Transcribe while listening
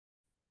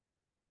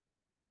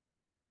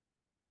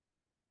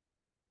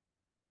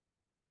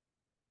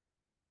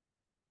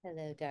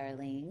Hello,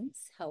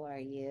 darlings. How are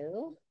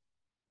you?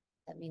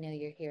 Let me know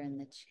you're here in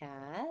the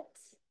chat.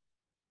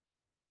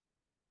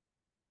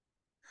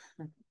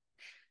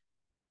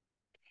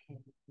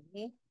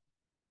 Okay.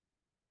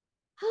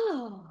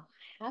 Oh,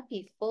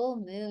 happy full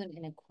moon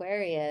in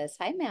Aquarius.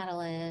 Hi,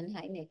 Madeline.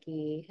 Hi,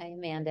 Nikki. Hi,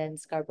 Amanda in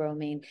Scarborough,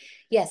 Maine.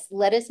 Yes,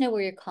 let us know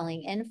where you're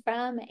calling in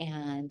from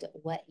and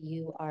what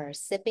you are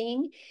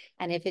sipping.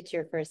 And if it's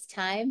your first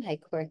time, hi,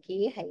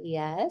 Corky. Hi,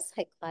 ES.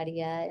 Hi,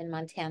 Claudia in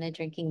Montana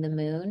drinking the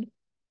moon.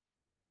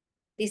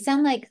 These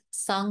sound like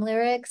song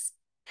lyrics.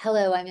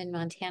 Hello, I'm in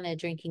Montana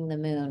drinking the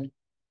moon.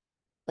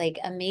 Like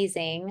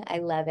amazing. I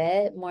love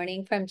it.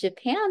 Morning from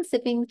Japan,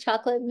 sipping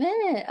chocolate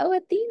mint. Oh,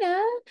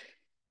 Athena,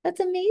 that's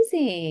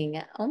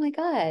amazing. Oh my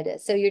God.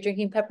 So you're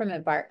drinking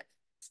peppermint bark.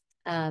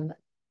 Um,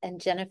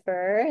 and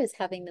Jennifer is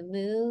having the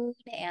moon,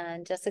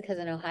 and Jessica's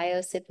in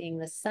Ohio sipping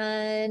the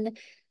sun.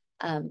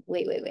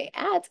 Wait.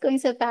 Ah, it's going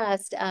so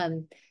fast.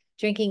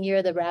 Drinking Year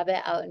of the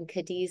Rabbit out in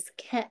Cadiz,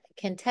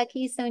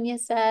 Kentucky, Sonia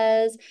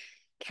says.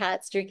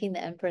 Kat's drinking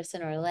the Empress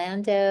in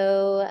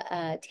Orlando.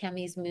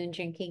 Tammy's moon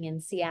drinking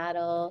in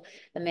Seattle.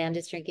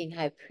 Amanda's drinking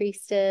High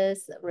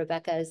Priestess.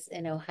 Rebecca's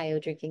in Ohio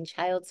drinking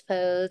Child's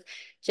Pose.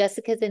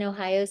 Jessica's in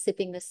Ohio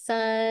sipping the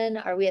sun.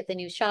 Are we at the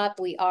new shop?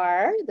 We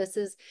are. This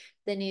is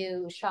the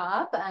new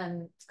shop.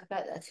 I've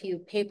got a few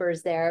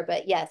papers there,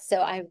 but yes, so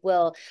I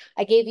will.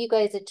 I gave you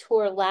guys a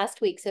tour last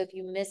week, so if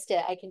you missed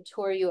it, I can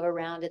tour you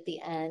around at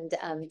the end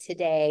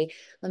today.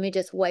 Let me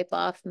just wipe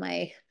off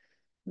my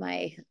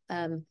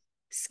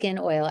skin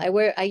oil.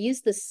 I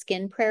use the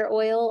skin prayer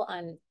oil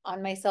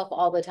on myself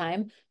all the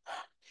time.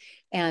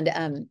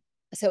 And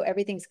so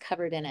everything's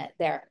covered in it.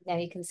 There. Now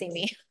you can see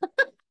me.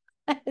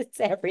 It's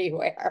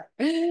everywhere.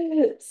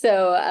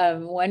 So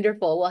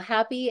wonderful. Well,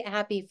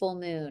 happy full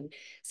moon.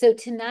 So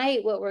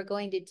tonight what we're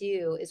going to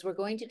do is we're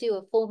going to do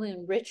a full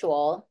moon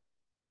ritual.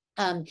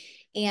 Um,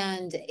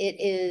 and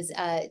it is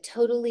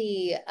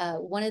totally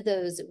one of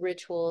those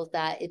rituals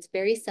that it's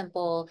very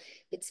simple,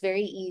 it's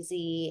very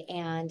easy.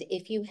 And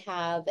if you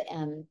have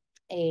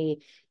a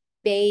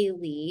bay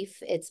leaf,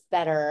 it's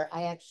better.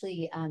 I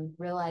actually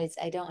realized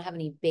I don't have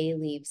any bay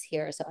leaves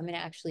here, so I'm going to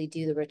actually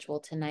do the ritual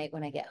tonight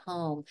when I get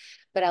home,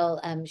 but I'll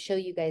show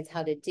you guys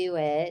how to do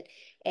it.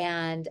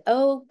 And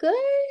oh,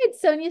 good.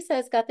 Sonia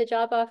says, got the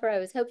job offer I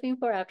was hoping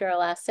for after our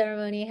last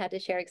ceremony. Had to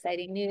share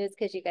exciting news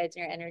because you guys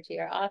and your energy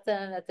are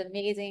awesome. That's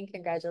amazing.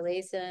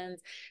 Congratulations.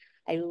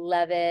 I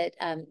love it.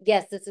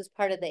 Yes, this is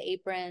part of the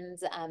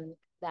aprons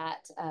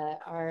that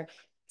our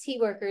tea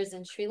workers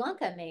in Sri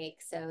Lanka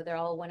make. So they're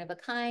all one of a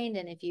kind.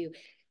 And if you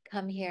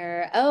come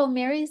here, oh,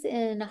 Mary's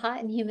in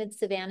hot and humid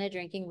Savannah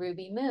drinking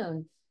Ruby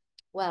Moon.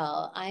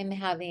 Well, I'm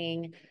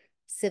having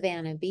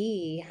Savannah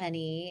Bee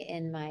honey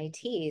in my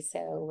tea,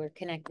 so we're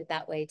connected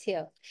that way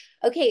too.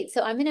 Okay,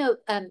 so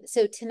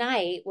so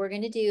tonight we're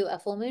gonna do a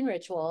full moon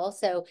ritual.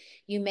 So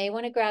you may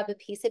want to grab a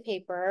piece of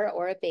paper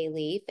or a bay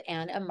leaf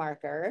and a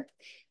marker.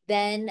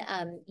 Then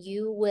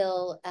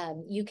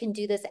you can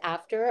do this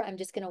after. I'm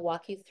just going to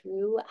walk you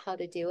through how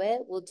to do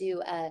it. We'll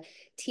do a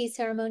tea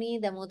ceremony,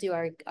 then we'll do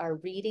our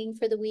reading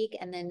for the week,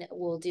 and then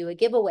we'll do a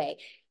giveaway.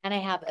 And I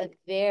have a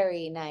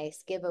very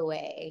nice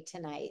giveaway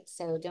tonight.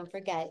 So don't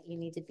forget, you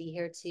need to be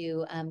here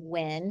to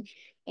win.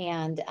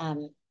 And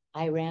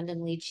I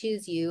randomly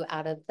choose you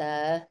out of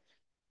the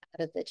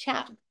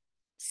chat.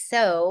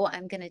 So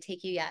I'm going to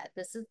take you, yeah,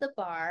 this is the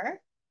bar.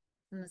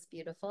 Isn't this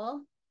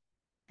beautiful?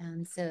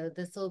 And so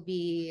this will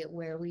be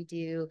where we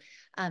do,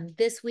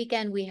 this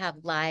weekend we have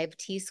live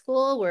tea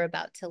school. We're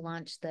about to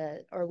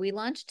we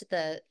launched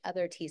the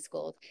other tea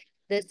school.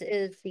 This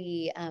is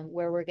the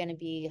where we're going to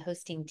be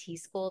hosting tea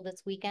school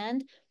this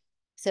weekend.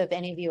 So if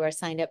any of you are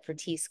signed up for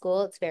tea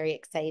school, it's very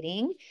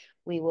exciting.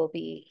 We will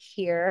be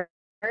here,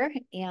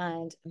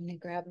 and I'm going to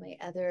grab my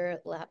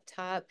other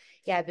laptop.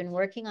 Yeah, I've been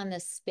working on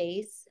this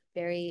space,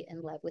 very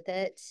in love with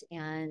it.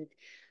 And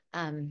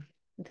um,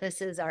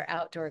 this is our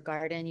outdoor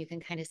garden. You can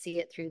kind of see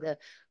it through the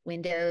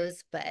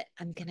windows, but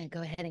I'm going to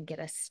go ahead and get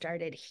us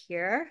started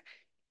here.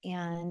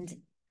 And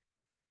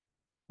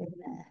we're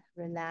going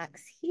to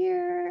relax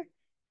here.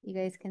 You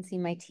guys can see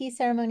my tea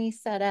ceremony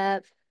set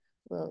up.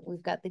 Well,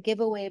 we've got the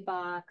giveaway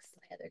box,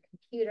 my other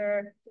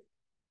computer.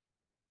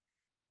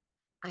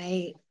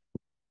 I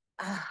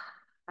uh,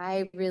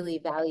 I really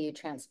value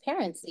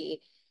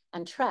transparency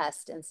and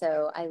trust. And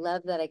so I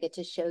love that I get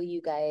to show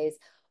you guys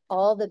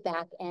all the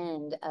back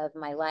end of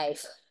my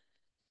life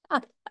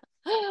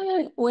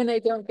when I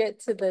don't get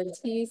to the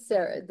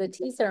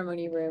tea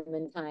ceremony room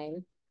in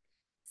time.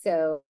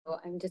 So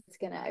I'm just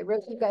gonna, I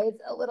wrote you guys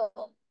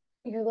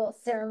your little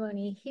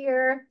ceremony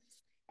here.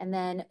 And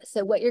then,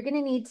 so what you're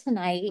gonna need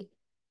tonight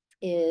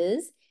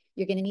is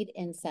you're going to need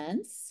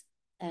incense,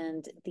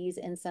 and these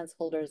incense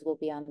holders will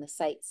be on the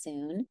site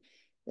soon.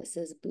 This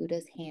is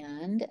Buddha's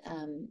hand.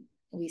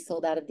 We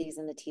sold out of these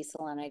in the tea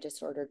salon. I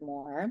just ordered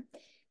more.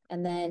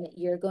 And then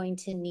you're going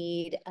to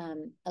need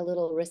a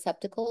little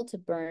receptacle to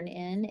burn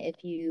in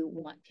if you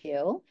want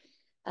to.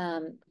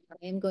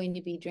 I'm going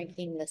to be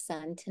drinking the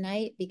sun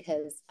tonight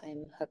because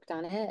I'm hooked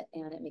on it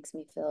and it makes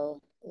me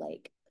feel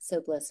like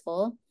so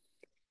blissful.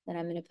 Then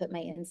I'm going to put my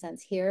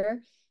incense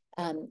here.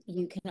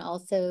 You can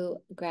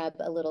also grab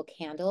a little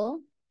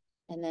candle,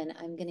 and then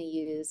I'm going to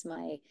use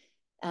my,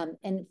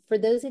 and for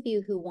those of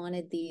you who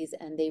wanted these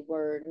and they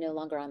were no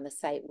longer on the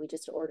site, we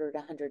just ordered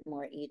 100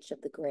 more each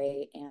of the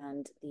gray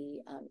and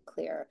the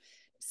clear.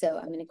 So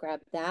I'm going to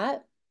grab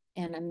that,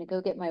 and I'm going to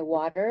go get my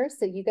water.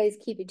 So you guys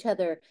keep each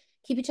other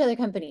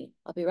company.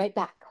 I'll be right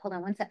back. Hold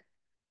on one sec.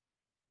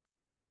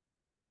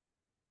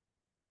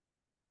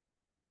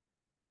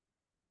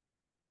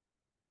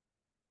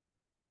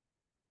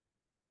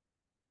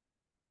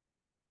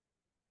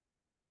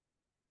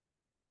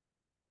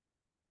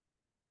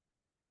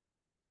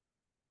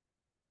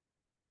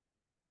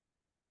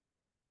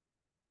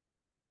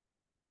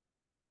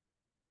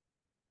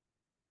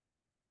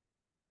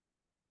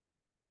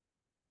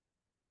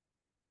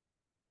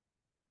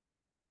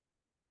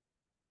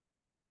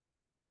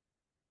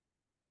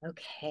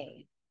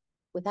 Okay.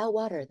 Without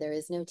water, there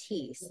is no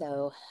tea.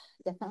 So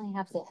definitely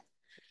have to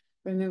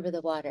remember the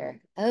water.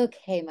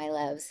 Okay, my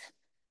loves.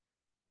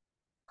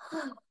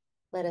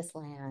 Let us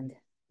land.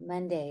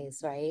 Mondays,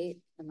 right?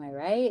 Am I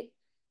right?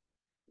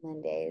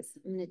 Mondays.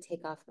 I'm going to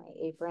take off my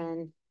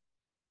apron.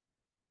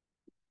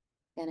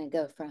 Gonna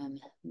go from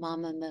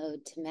mama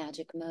mode to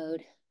magic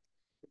mode.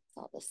 It's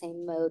all the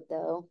same mode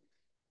though.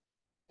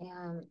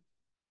 And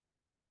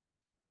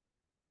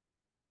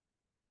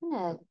I'm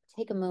gonna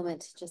take a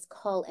moment to just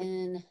call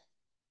in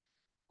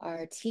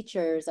our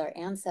teachers, our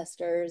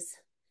ancestors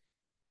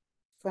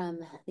from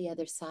the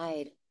other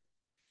side,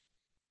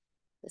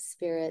 the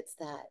spirits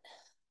that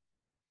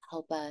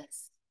help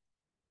us,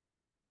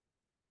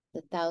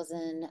 the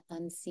thousand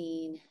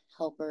unseen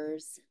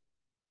helpers,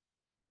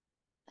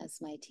 as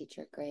my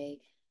teacher Greg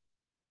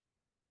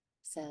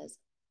says.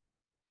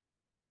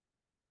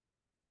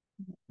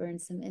 Burn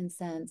some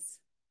incense,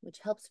 which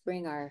helps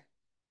bring our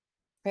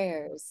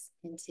prayers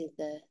into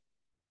the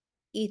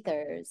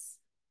ethers,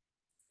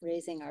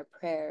 raising our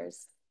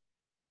prayers.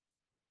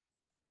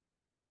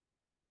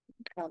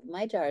 Well,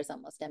 my jar is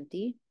almost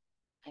empty.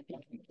 I've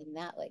been drinking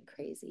that like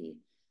crazy.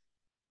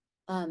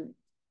 Um,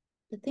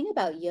 the thing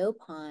about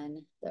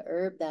Yopon, the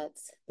herb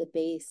that's the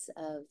base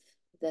of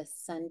the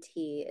sun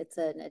tea, it's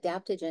an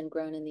adaptogen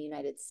grown in the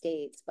United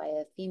States by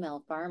a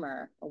female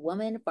farmer, a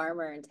woman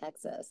farmer in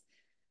Texas.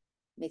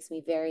 Makes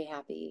me very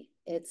happy.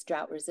 It's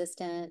drought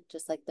resistant,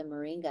 just like the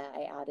moringa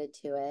I added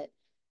to it.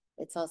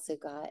 It's also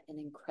got an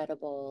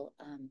incredible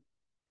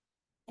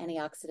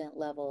antioxidant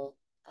level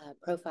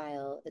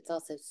profile. It's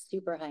also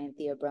super high in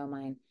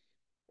theobromine.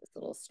 This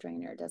little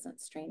strainer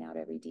doesn't strain out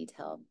every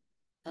detail.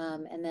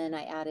 And then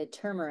I added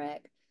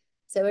turmeric.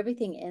 So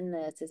everything in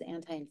this is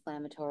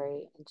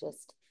anti-inflammatory and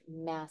just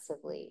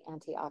massively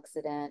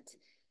antioxidant.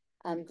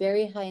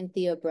 Very high in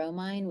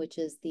theobromine, which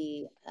is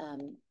the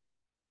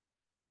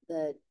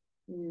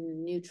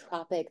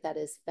nootropic that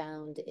is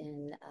found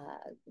in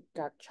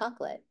dark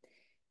chocolate,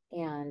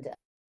 and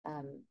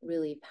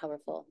really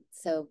powerful.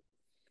 So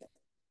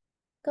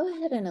go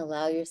ahead and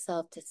allow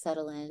yourself to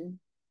settle in.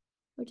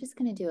 We're just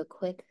going to do a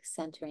quick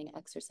centering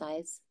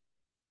exercise.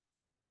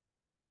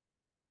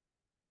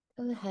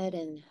 Go ahead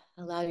and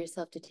allow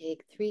yourself to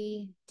take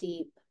 3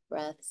 deep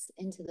breaths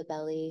into the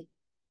belly,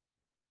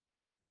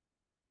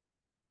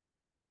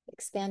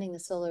 expanding the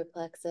solar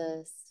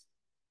plexus,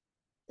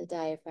 the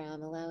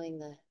diaphragm, allowing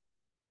the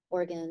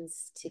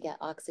organs to get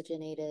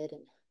oxygenated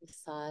and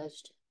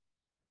massaged.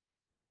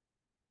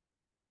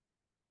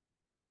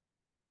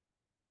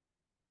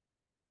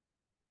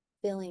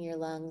 Filling your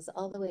lungs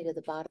all the way to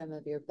the bottom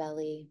of your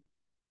belly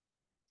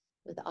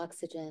with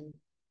oxygen.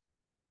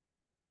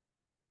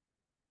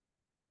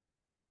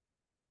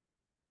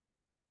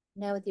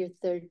 Now with your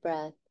 3rd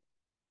breath,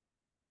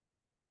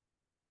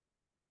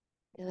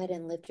 go ahead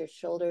and lift your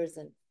shoulders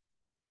and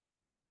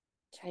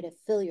try to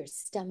fill your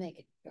stomach,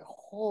 your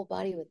whole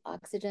body with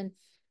oxygen.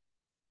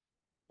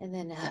 And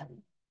then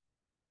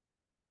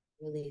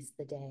release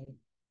the day.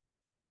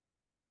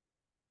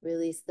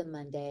 Release the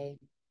Monday.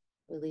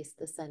 Release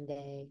the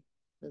Sunday.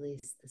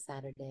 Release the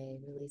Saturday.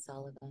 Release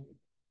all of them.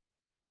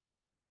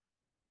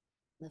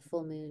 The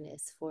full moon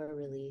is for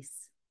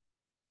release.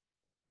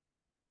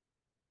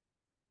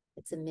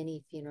 It's a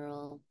mini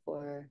funeral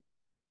for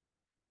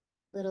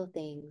little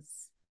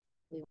things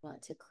we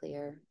want to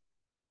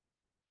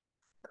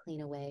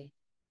clean away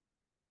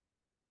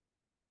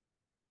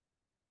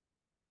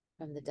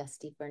from the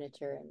dusty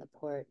furniture and the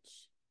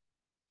porch.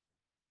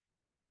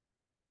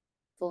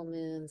 Full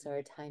moons are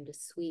a time to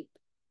sweep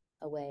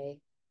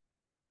away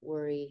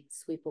worry,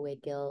 sweep away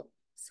guilt,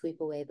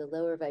 sweep away the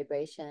lower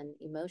vibration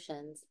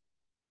emotions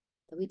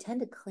that we tend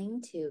to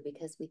cling to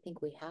because we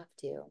think we have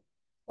to,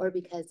 or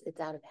because it's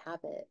out of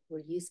habit. We're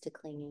used to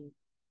clinging.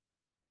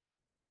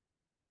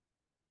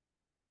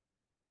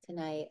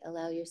 Tonight,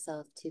 allow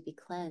yourself to be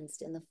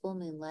cleansed in the full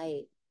moon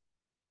light.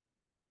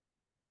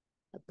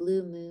 A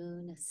blue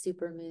moon, a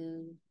super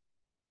moon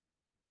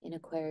in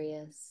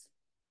Aquarius.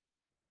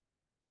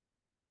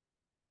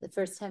 The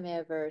first time I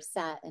ever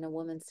sat in a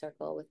woman's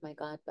circle with my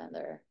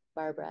godmother,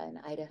 Barbara, in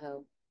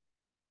Idaho,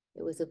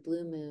 it was a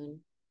blue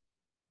moon.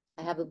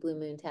 I have a blue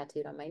moon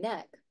tattooed on my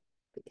neck.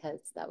 because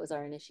that was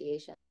our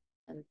initiation.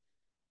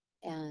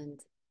 And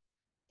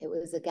it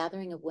was a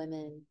gathering of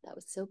women that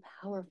was so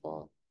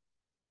powerful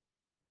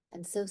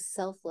and so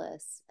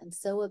selfless and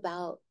so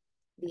about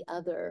the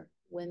other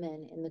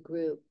women in the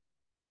group.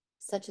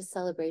 Such a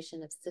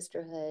celebration of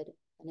sisterhood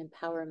and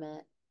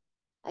empowerment.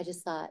 I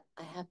just thought,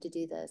 I have to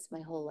do this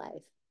my whole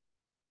life.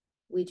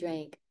 We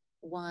drank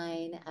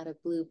wine out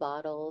of blue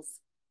bottles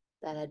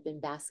that had been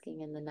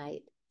basking in the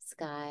night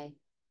sky.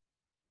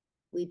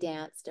 We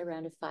danced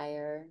around a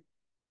fire.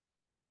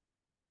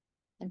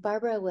 And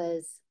Barbara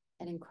was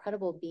an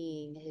incredible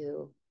being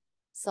who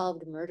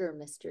solved murder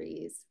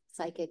mysteries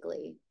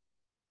psychically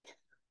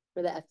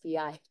for the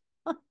FBI.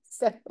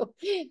 So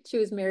she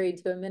was married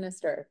to a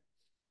minister.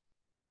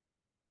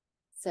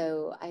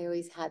 So I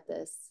always had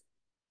this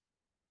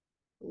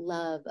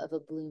love of a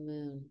blue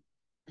moon.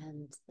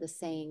 And the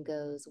saying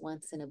goes,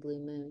 once in a blue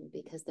moon,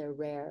 because they're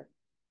rare.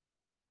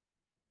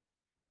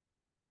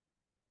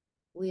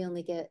 We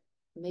only get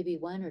maybe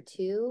one or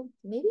two,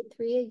 maybe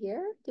three a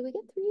year. Do we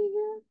get three a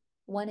year?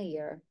 One a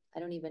year. I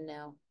don't even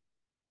know.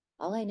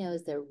 All I know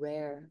is they're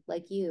rare,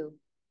 like you,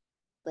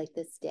 like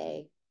this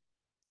day,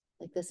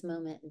 like this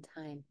moment in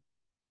time.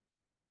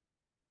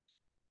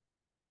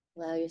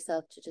 Allow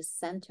yourself to just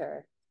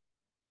center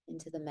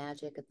into the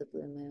magic of the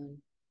blue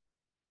moon.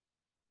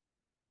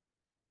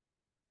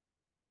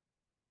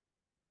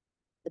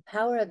 The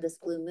power of this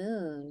blue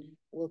moon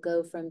will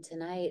go from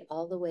tonight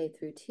all the way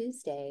through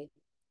Tuesday.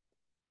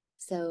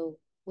 So,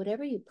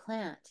 whatever you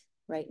plant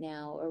right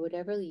now, or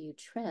whatever you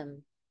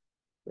trim,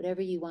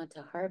 whatever you want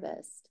to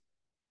harvest,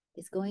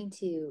 is going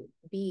to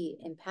be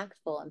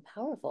impactful and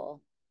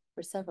powerful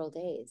for several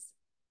days.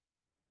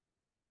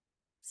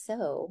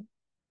 So,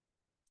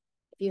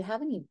 if you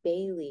have any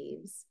bay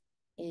leaves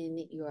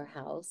in your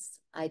house,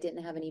 I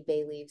didn't have any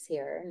bay leaves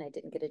here and I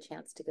didn't get a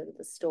chance to go to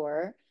the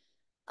store.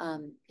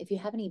 If you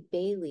have any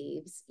bay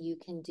leaves, you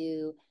can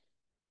do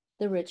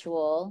the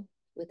ritual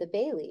with a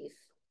bay leaf.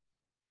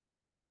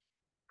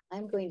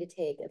 I'm going to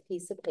take a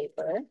piece of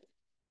paper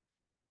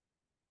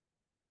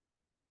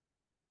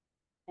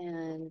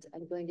and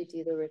I'm going to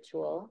do the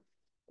ritual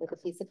with a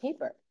piece of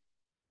paper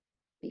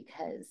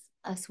because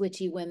us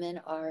witchy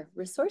women are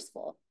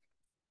resourceful.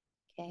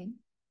 Okay.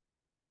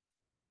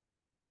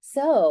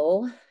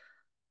 So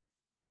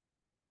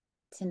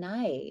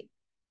tonight,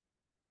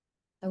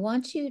 I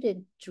want you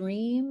to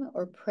dream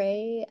or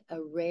pray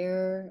a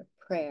rare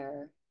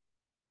prayer,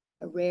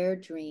 a rare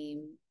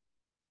dream,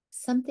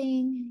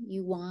 something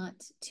you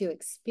want to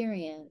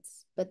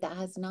experience, but that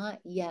has not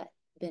yet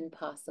been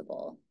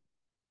possible.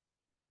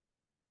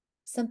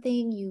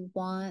 Something you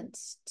want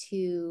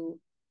to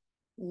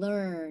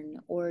learn,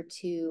 or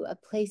to a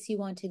place you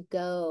want to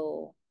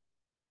go,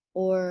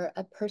 or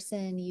a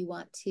person you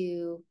want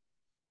to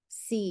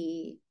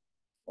see,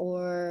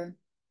 or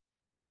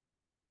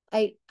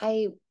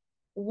I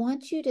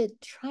want you to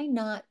try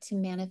not to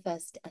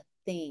manifest a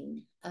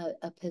thing,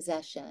 a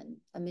possession,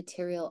 a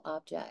material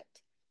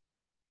object.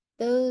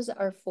 Those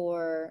are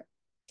for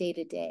day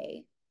to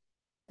day.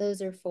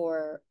 Those are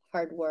for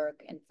hard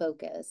work and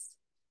focus.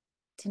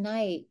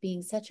 Tonight,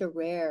 being such a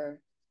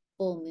rare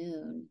full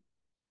moon,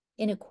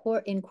 in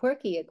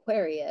quirky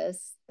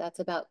Aquarius, that's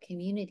about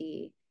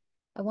community.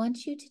 I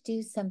want you to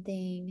do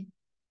something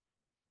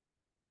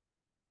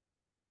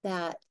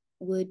that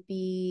would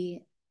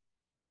be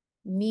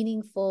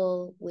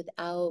meaningful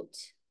without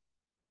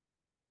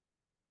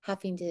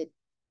having to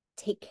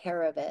take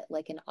care of it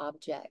like an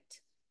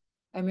object.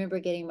 I remember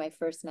getting my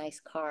first nice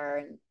car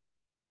and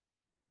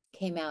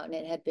came out and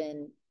it had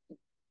been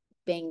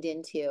banged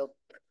into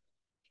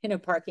in a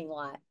parking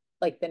lot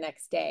like the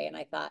next day. And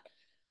I thought,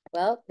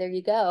 well, there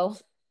you go.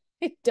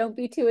 Don't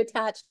be too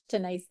attached to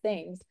nice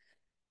things.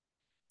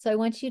 So I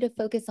want you to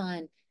focus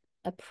on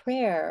a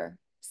prayer,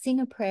 sing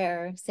a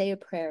prayer, say a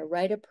prayer,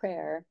 write a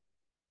prayer,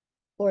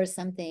 or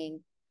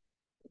something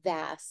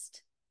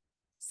vast,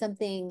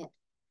 something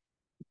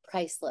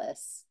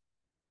priceless.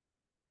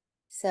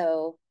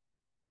 So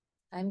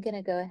I'm going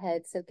to go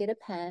ahead. So get a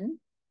pen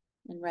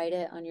and write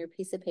it on your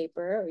piece of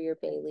paper or your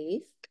bay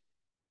leaf.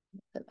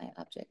 Put my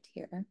object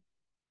here.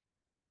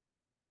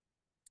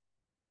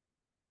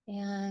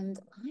 And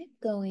I'm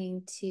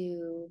going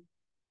to,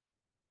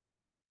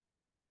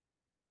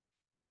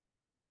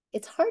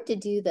 it's hard to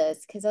do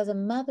this because as a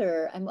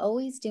mother, I'm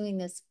always doing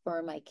this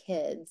for my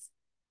kids,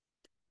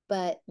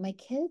 but my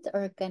kids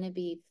are going to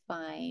be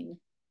fine.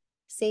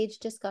 Sage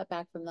just got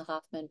back from the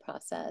Hoffman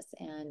process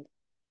and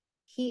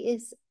he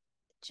is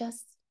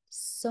just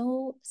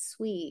so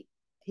sweet.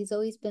 He's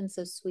always been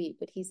so sweet,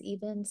 but he's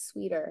even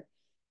sweeter.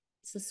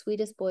 He's the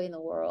sweetest boy in the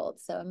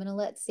world. So I'm going to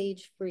let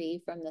Sage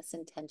free from this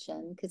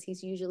intention because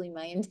he's usually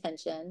my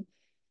intention.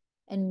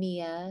 And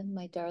Mia,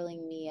 my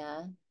darling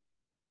Mia,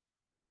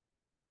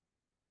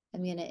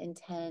 I'm going to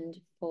intend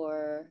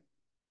for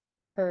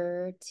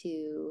her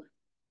to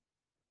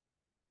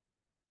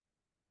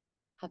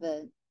have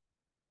a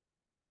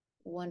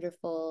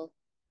wonderful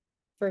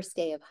first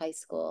day of high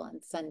school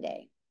on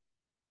Sunday.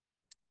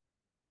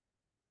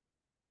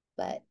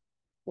 But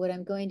what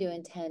I'm going to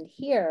intend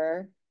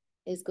here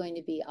is going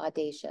to be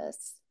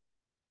audacious.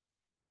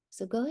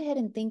 So go ahead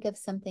and think of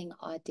something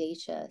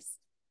audacious,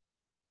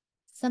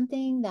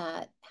 something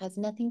that has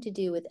nothing to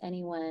do with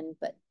anyone,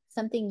 but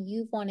something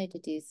you've wanted to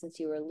do since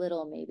you were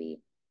little, maybe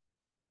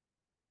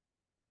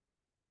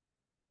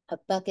a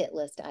bucket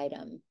list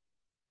item.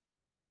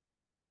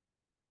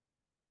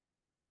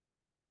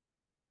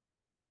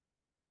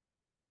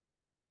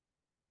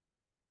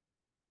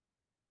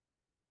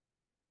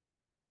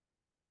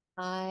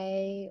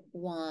 I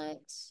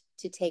want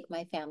to take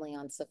my family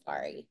on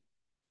safari.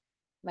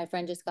 My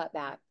friend just got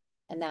back,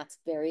 and that's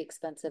very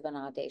expensive and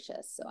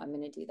audacious. So I'm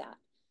going to do that.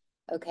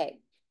 Okay.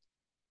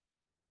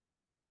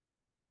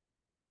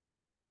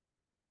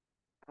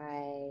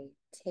 I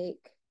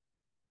take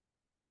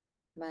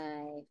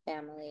my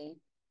family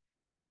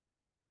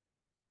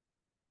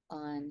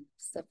on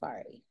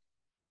safari.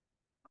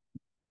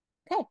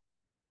 Okay.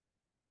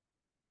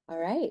 All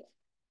right.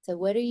 So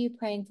what are you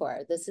praying for?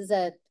 This is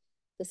an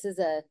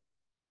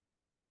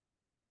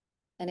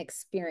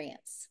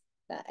experience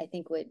that I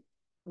think would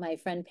my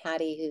friend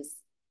Patty, who's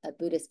a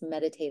Buddhist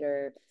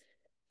meditator,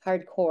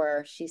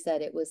 hardcore, she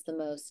said it was the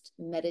most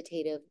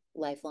meditative,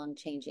 lifelong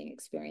changing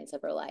experience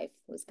of her life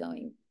was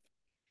going.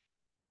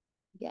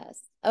 Yes.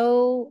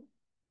 Oh,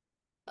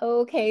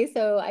 okay.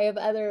 So I have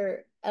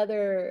other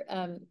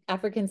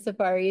African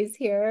safaris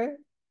here.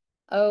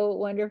 Oh,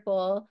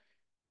 wonderful.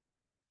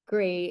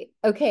 Great.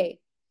 Okay.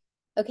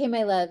 Okay,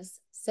 my loves.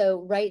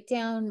 So write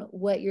down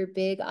what your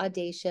big,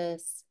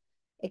 audacious,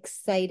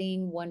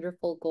 exciting,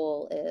 wonderful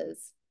goal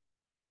is.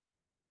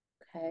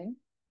 Okay.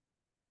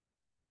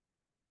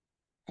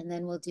 And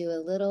then we'll do a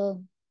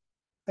little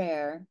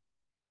prayer,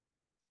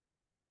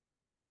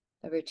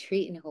 a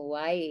retreat in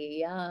Hawaii.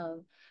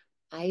 Yum.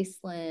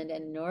 Iceland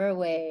and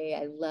Norway.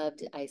 I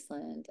loved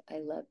Iceland. I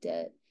loved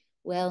it.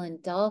 Whale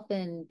and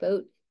dolphin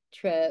boat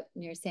trip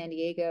near San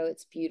Diego.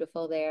 It's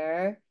beautiful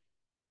there.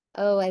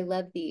 Oh, I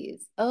love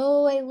these.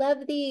 Oh, I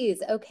love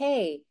these.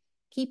 Okay.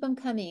 Keep them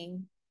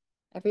coming.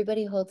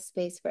 Everybody holds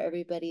space for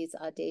everybody's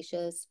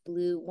audacious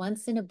blue,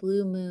 once in a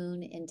blue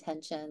moon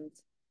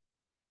intentions.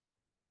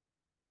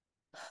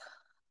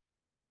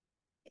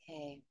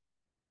 Okay.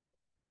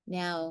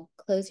 Now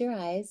close your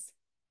eyes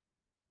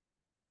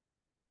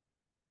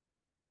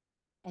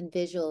and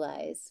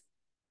visualize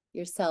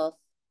yourself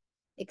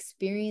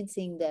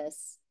experiencing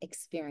this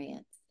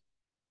experience.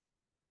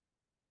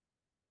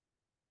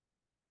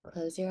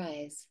 Close your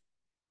eyes,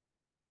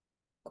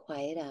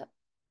 quiet up,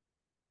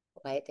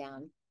 quiet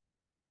down,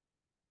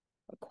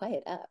 or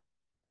quiet up.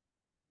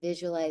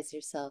 Visualize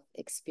yourself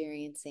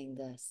experiencing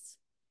this.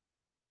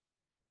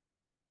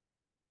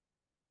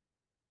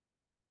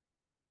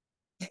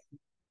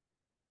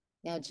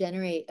 Now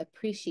generate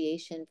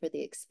appreciation for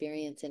the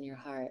experience in your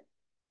heart.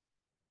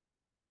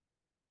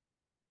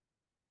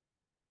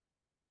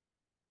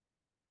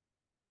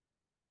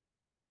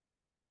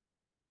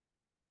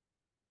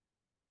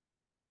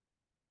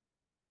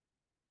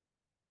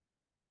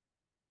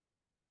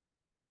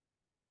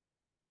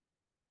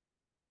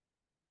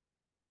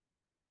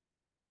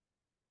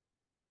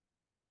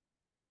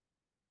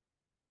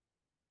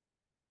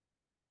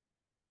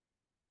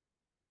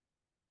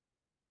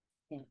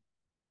 Yeah.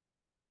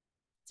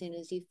 As soon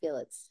as you feel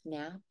it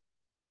snap,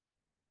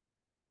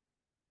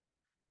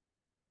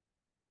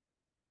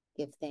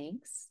 give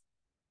thanks.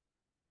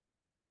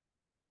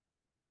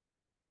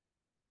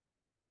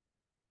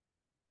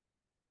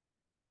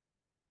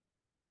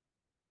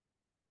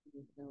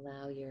 You can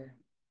allow your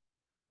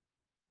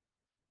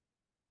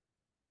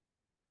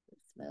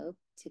smoke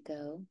to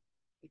go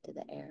into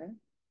the air.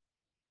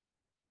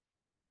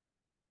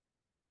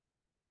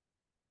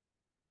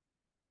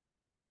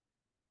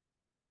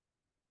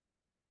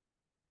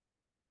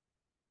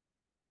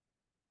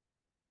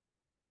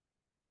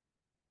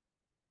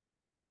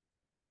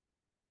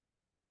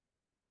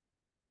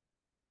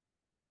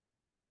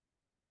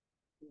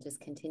 And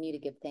just continue to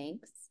give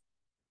thanks.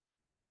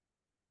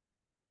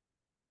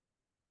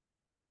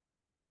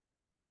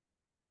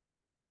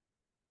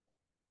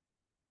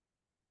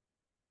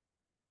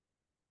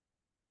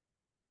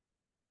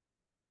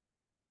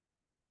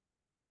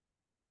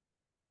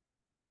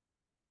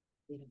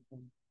 Beautiful.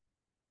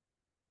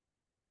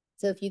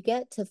 So if you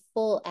get to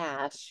full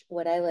ash,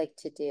 what I like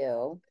to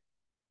do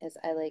is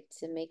I like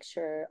to make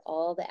sure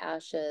all the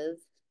ashes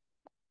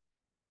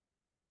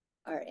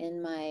are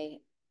in my,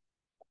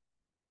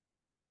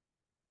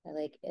 I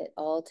like it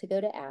all to go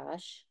to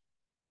ash.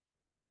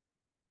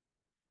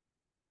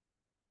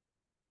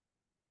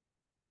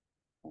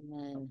 And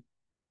then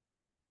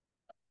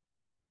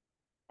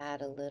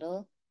add a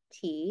little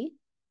tea.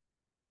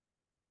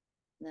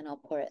 And then I'll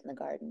pour it in the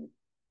garden.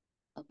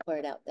 I'll pour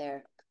it out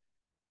there.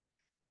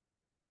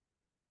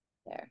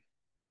 There.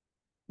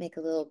 Make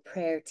a little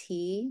prayer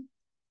tea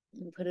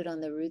and put it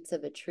on the roots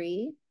of a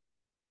tree.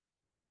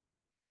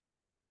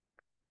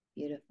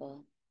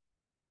 Beautiful.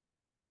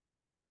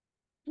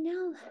 And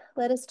now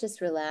let us just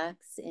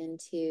relax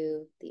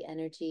into the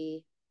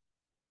energy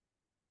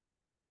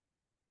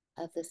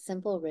of the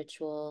simple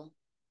ritual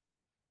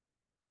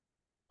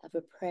of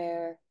a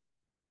prayer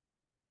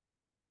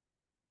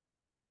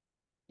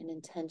an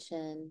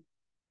intention,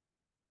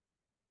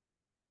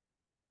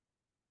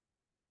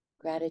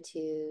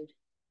 gratitude,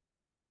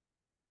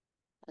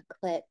 a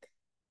click,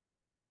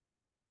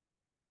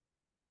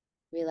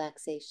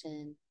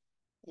 relaxation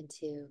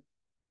into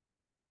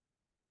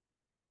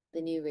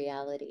the new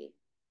reality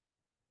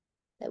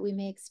that we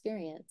may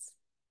experience.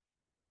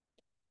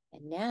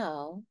 And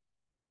now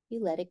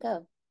you let it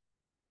go.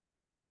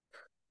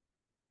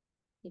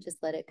 You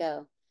just let it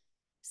go.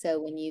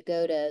 So when you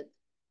go to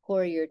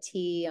pour your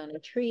tea on a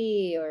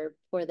tree or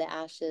pour the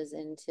ashes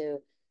into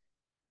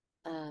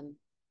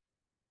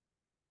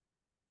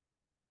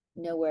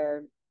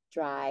nowhere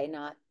dry,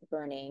 not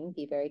burning,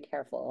 be very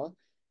careful.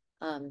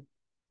 Um,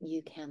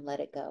 you can let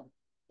it go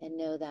and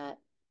know that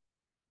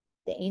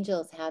the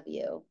angels have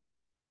you,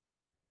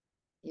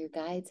 your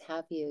guides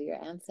have you,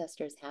 your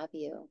ancestors have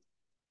you.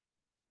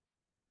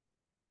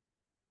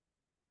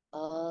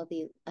 All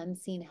the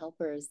unseen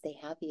helpers, they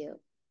have you.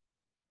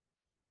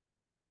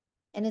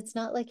 And it's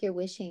not like you're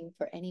wishing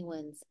for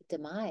anyone's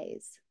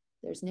demise.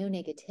 There's no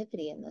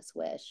negativity in this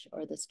wish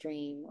or this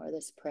dream or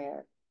this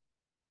prayer.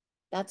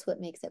 That's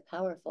what makes it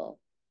powerful.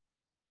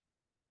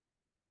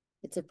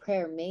 It's a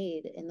prayer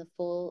made in the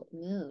full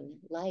moon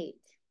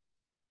light,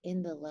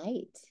 in the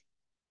light.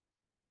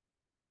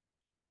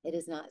 It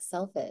is not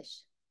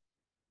selfish.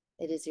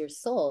 It is your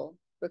soul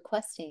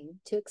requesting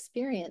to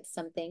experience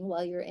something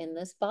while you're in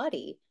this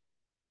body.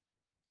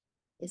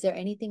 Is there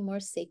anything more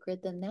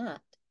sacred than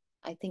that?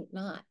 I think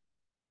not.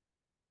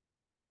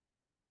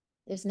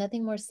 There's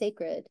nothing more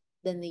sacred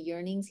than the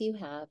yearnings you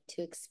have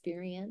to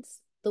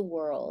experience the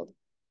world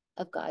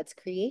of God's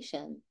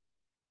creation.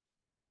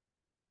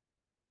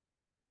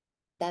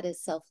 That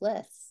is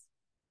selfless.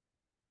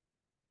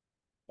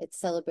 It's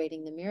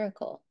celebrating the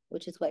miracle,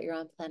 which is what you're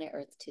on planet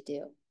Earth to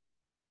do.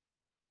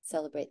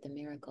 Celebrate the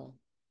miracle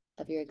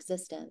of your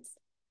existence,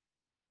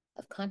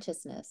 of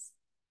consciousness.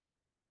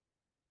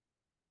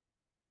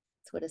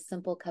 It's what a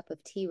simple cup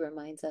of tea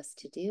reminds us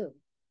to do.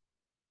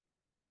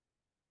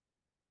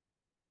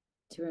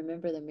 To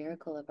remember the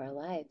miracle of our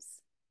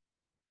lives,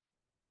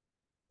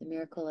 the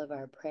miracle of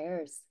our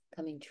prayers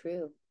coming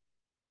true,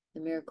 the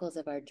miracles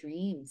of our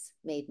dreams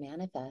made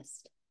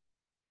manifest,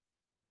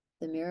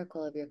 the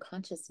miracle of your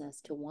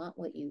consciousness to want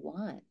what you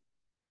want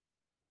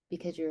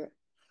because your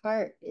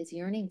heart is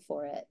yearning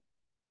for it.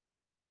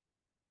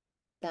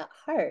 That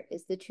heart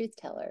is the truth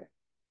teller.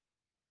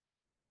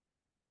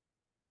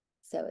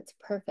 So it's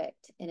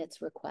perfect in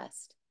its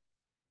request.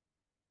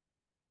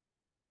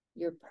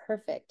 You're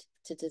perfect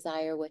to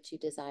desire what you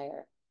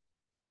desire.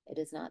 It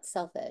is not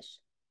selfish.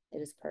 It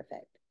is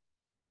perfect.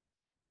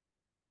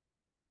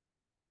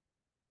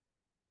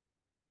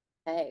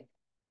 Okay.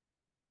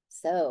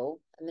 So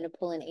I'm going to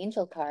pull an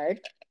angel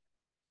card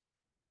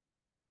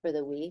for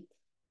the week.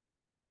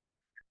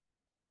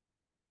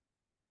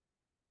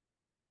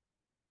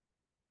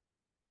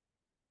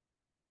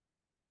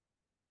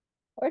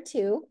 Or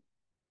two.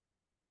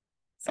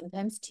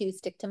 Sometimes two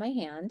stick to my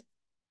hand.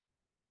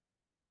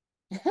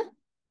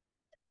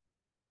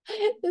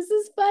 This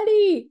is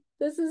funny.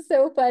 This is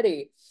so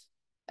funny.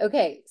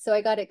 Okay, so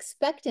I got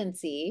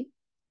expectancy.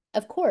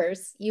 Of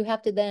course, you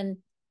have to then,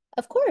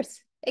 of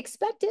course,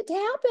 expect it to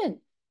happen.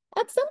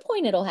 At some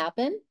point, it'll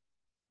happen.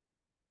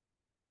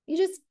 You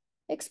just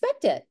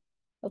expect it,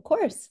 of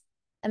course.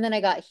 And then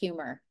I got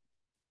humor.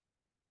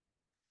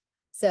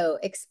 So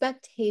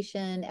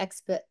expectation,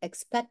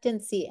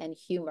 expectancy, and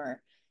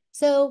humor.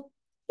 So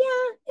yeah,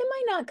 it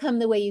might not come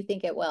the way you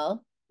think it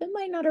will. It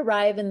might not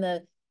arrive in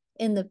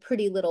the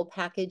pretty little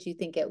package you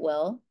think it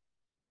will.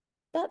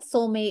 That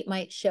soulmate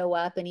might show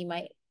up and he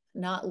might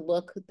not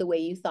look the way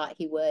you thought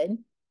he would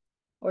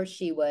or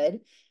she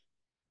would.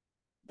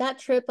 That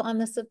trip on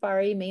the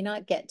safari may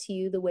not get to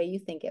you the way you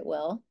think it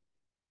will.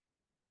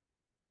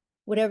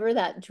 Whatever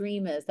that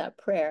dream is, that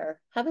prayer,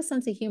 have a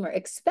sense of humor.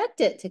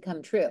 Expect it to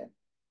come true.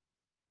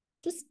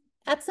 Just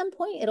at some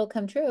point, it'll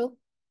come true.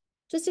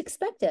 Just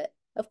expect it,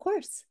 of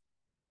course.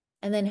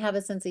 And then have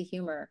a sense of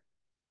humor.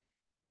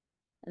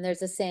 And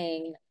there's a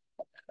saying,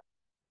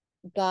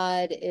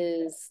 God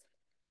is,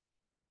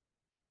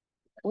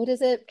 what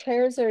is it?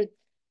 Prayers are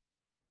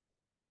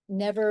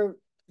never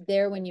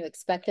there when you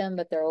expect them,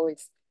 but they're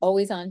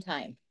always on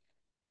time,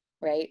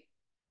 right?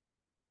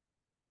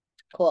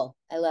 Cool.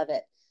 I love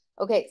it.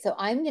 Okay, so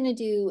I'm going to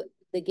do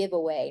the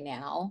giveaway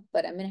now,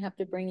 but I'm going to have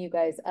to bring you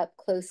guys up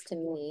close to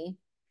me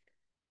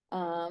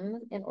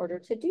in order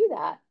to do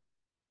that.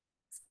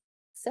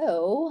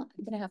 So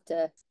I'm going to have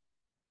to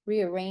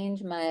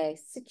rearrange my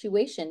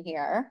situation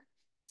here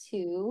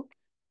to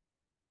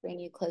bring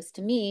you close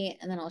to me,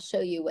 and then I'll show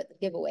you what the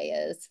giveaway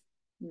is.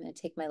 I'm going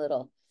to take my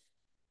little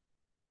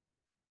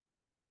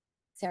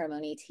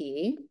ceremony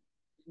tea.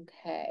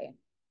 Okay.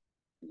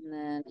 And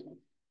then,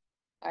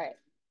 all right,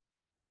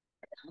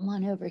 come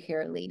on over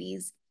here,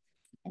 ladies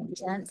and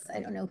gents. I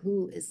don't know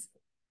who is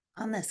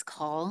on this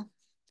call.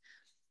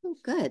 Oh,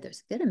 good.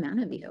 There's a good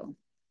amount of you.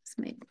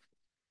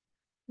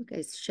 You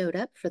guys showed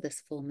up for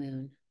this full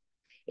moon.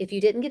 If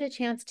you didn't get a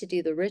chance to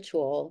do the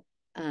ritual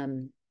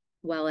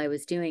while I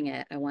was doing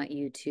it, I want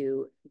you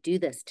to do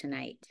this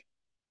tonight.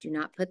 Do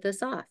not put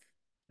this off,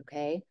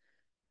 okay?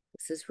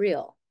 This is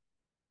real.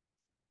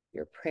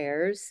 Your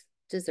prayers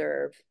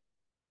deserve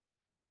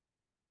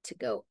to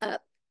go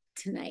up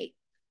tonight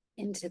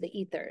into the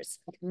ethers.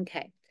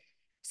 Okay,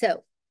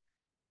 so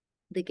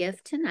the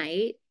gift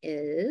tonight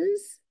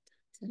is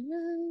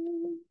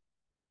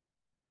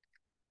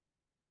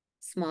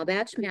Small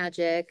Batch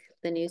Magic,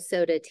 the new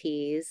soda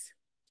teas,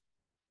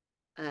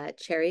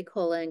 cherry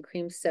cola and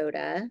cream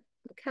soda.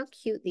 Look how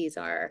cute these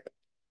are.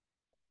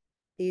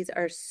 These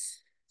are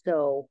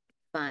so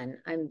fun.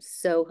 I'm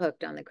so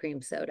hooked on the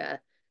cream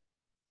soda.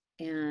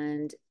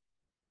 And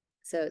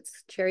so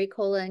it's cherry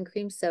cola and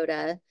cream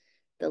soda.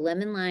 The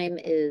lemon lime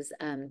is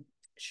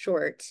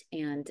short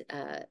and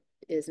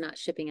is not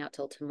shipping out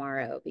till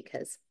tomorrow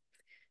because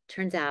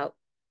turns out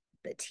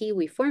the tea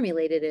we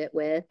formulated it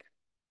with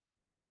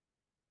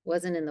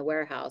wasn't in the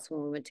warehouse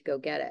when we went to go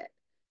get it.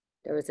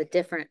 There was a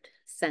different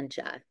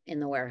sencha in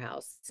the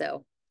warehouse.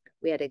 So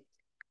we had to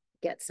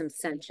get some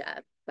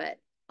sencha, but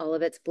all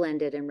of it's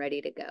blended and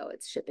ready to go.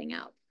 It's shipping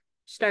out.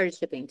 Started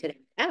shipping today.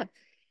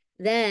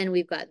 Then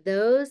we've got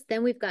those.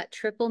 Then we've got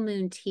Triple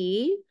Moon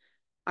Tea,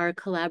 our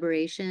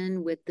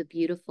collaboration with the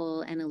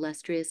beautiful and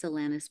illustrious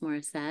Alanis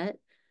Morissette,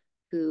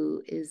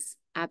 who is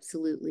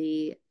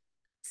absolutely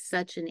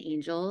such an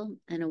angel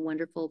and a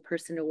wonderful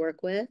person to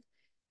work with.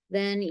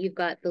 Then you've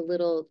got the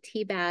little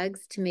tea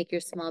bags to make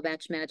your small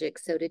batch magic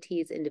soda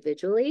teas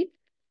individually.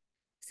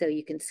 So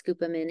you can scoop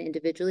them in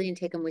individually and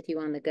take them with you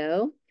on the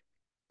go.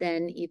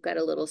 Then you've got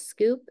a little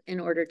scoop in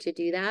order to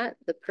do that,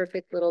 the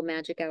perfect little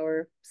magic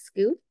hour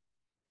scoop.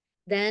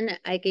 Then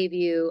I gave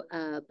you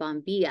a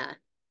bombilla.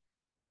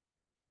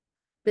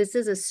 This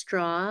is a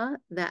straw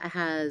that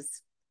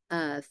has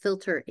a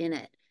filter in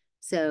it.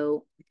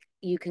 So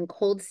you can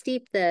cold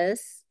steep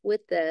this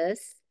with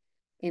this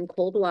in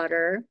cold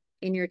water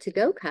in your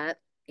to-go cup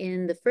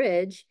in the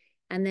fridge,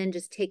 and then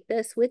just take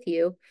this with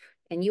you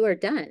and you are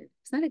done.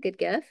 It's not a good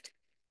gift.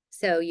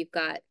 So you've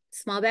got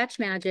small batch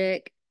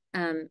magic,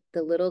 the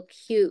little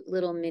cute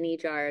little mini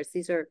jars.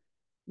 These are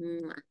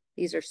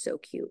so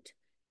cute.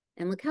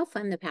 And look how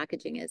fun the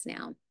packaging is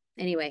now.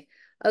 Anyway,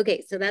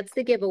 okay, so that's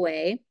the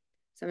giveaway.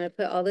 So I'm going to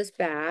put all this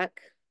back.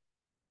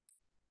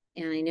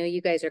 And I know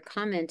you guys are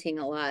commenting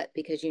a lot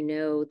because you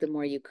know the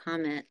more you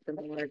comment, the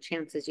more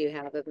chances you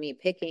have of me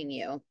picking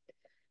you.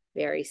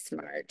 Very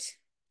smart.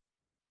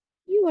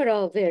 You are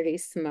all very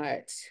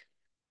smart.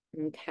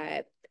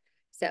 Okay.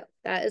 So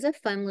that is a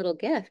fun little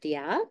gift.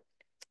 Yeah.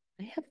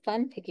 I have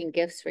fun picking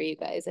gifts for you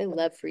guys. I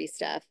love free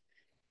stuff.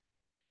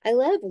 I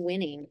love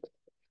winning.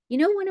 You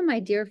know, one of my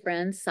dear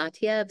friends,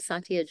 Satya of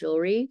Satya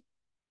Jewelry,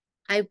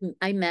 I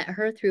met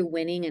her through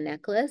winning a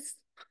necklace.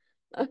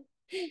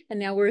 And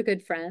now we're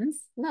good friends.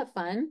 Isn't that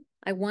fun?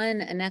 I won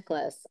a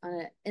necklace on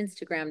an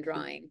Instagram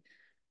drawing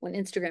when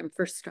Instagram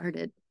first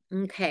started.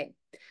 Okay,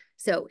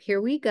 so here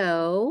we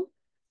go.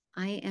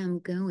 I am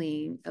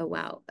going, oh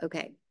wow,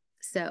 okay.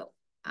 So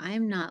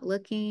I'm not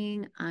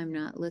looking, I'm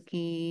not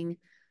looking.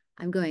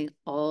 I'm going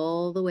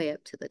all the way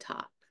up to the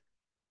top,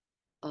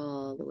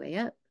 all the way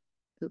up.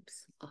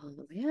 Oops, all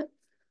the way up,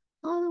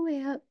 all the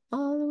way up,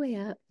 all the way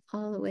up,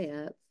 all the way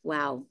up.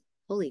 Wow,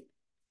 holy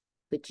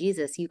but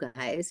Jesus, you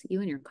guys,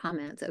 you and your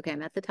comments. Okay,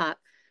 I'm at the top.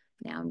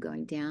 Now I'm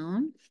going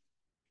down.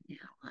 Now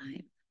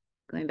I'm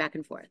going back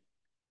and forth.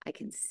 I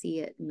can see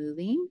it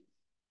moving.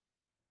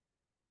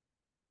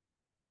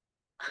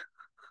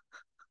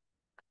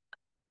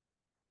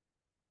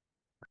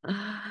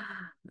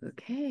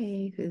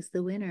 Okay, who's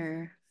the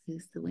winner?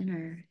 Who's the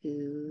winner?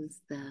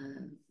 Who's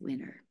the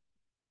winner?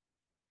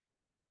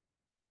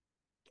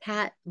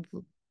 Kat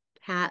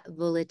Kat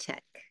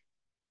Vuletic.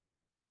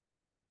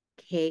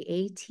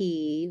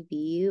 Katvuletic.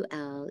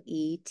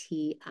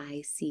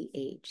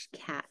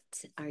 Kat,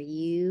 are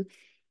you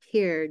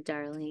here,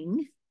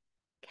 darling?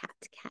 Cat,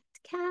 cat,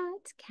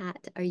 cat,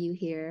 cat, are you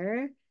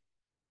here?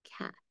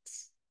 Cat.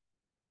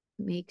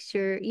 Make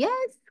sure.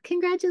 Yes,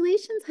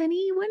 congratulations,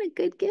 honey. You won a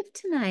good gift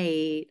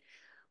tonight.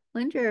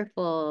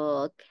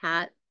 Wonderful.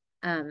 Cat.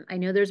 I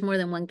know there's more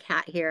than one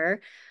cat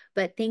here,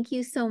 but thank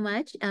you so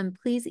much.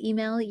 Please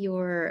email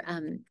your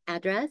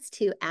address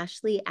to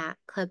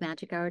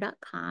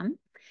ashley@clubmagichour.com.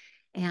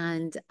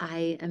 And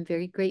I am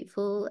very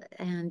grateful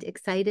and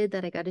excited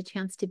that I got a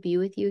chance to be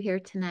with you here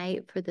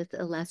tonight for this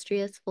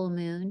illustrious full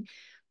moon.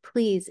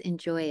 Please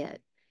enjoy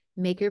it.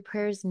 Make your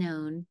prayers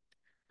known.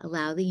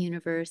 Allow the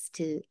universe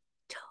to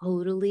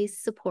totally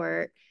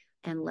support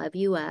and love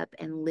you up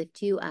and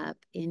lift you up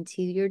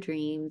into your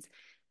dreams.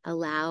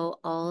 Allow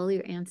all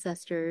your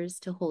ancestors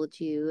to hold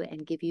you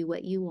and give you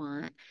what you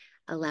want.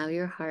 Allow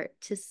your heart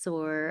to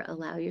soar.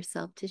 Allow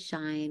yourself to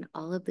shine,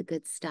 all of the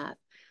good stuff.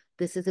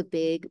 This is a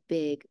big,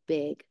 big,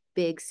 big,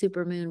 big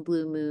super moon,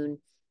 blue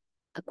moon,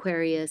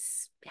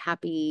 Aquarius,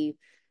 happy,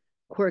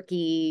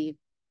 quirky,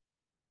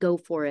 go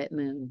for it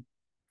moon.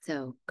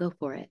 So go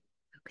for it.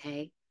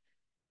 Okay.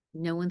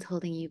 No one's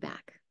holding you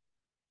back.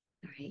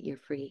 All right. You're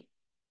free.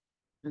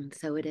 And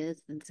so it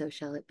is. And so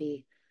shall it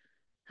be.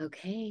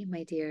 Okay,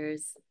 my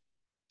dears.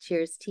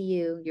 Cheers to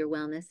you, your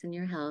wellness and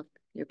your health,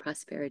 your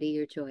prosperity,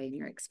 your joy, and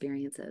your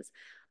experiences.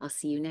 I'll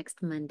see you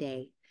next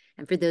Monday.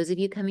 And for those of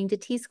you coming to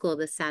tea school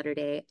this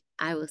Saturday,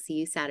 I will see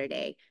you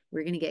Saturday.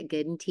 We're going to get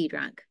good and tea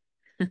drunk.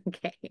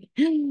 Okay.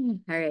 All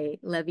right.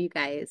 Love you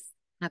guys.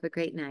 Have a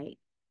great night.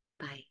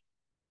 Bye.